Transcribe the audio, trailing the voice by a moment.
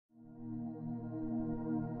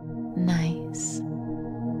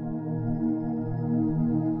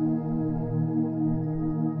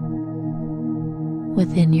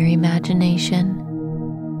Within your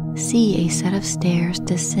imagination, see a set of stairs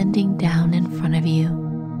descending down in front of you.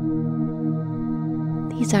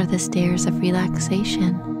 These are the stairs of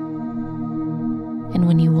relaxation, and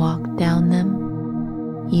when you walk down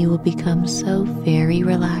them, you will become so very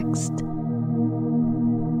relaxed.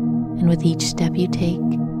 And with each step you take,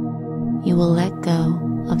 you will let go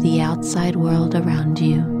of the outside world around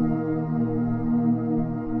you.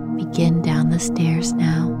 Begin down the stairs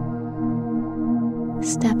now,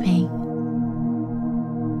 stepping,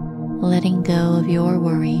 letting go of your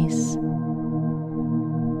worries.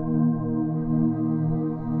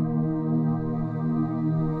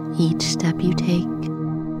 Each step you take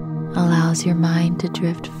allows your mind to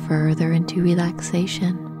drift further into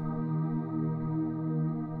relaxation.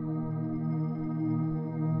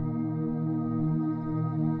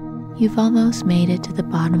 You've almost made it to the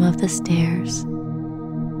bottom of the stairs.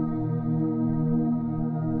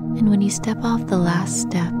 And when you step off the last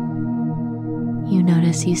step, you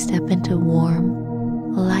notice you step into warm,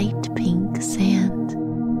 light pink sand.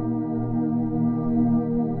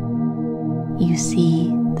 You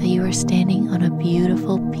see that you are standing on a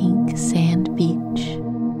beautiful pink sand beach.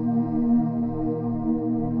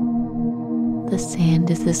 The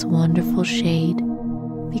sand is this wonderful shade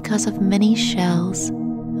because of many shells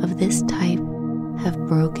of this type have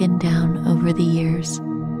broken down over the years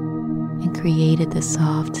and created the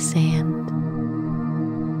soft sand.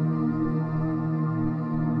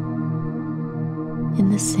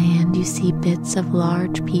 In the sand, you see bits of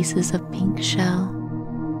large pieces of pink shell.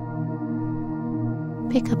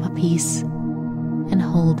 Pick up a piece and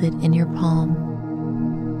hold it in your palm.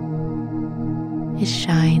 It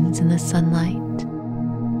shines in the sunlight.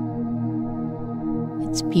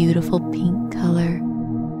 Its beautiful pink color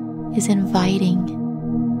is inviting.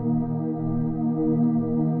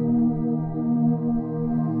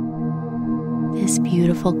 This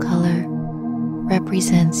beautiful color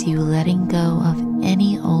represents you letting go of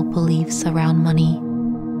any old beliefs around money.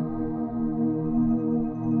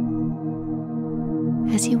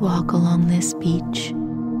 As you walk along this beach,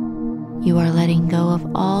 you are letting go of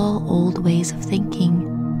all old ways of thinking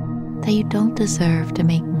that you don't deserve to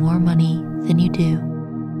make more money than you do.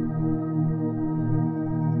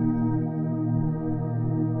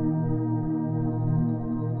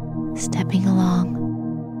 Stepping along,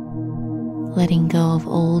 letting go of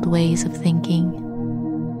old ways of thinking.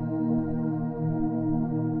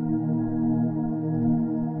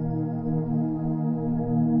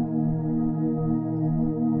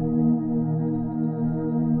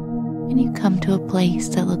 And you come to a place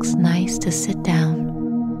that looks nice to sit down.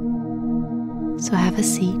 So have a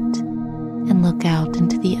seat and look out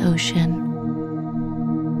into the ocean.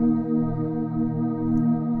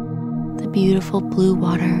 The beautiful blue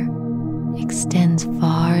water extends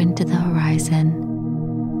far into the horizon,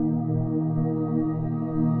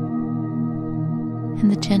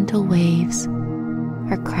 and the gentle waves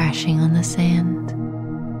are crashing on the sand.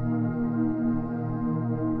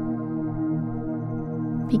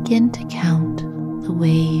 Begin to count the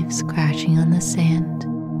waves crashing on the sand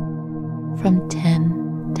from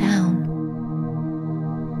 10 down,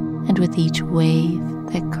 and with each wave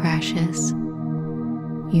that crashes,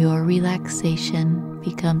 your relaxation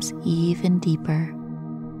becomes even deeper.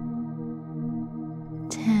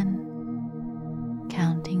 10,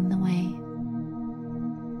 counting the wave.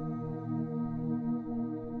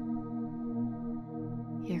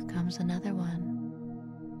 Here comes another one.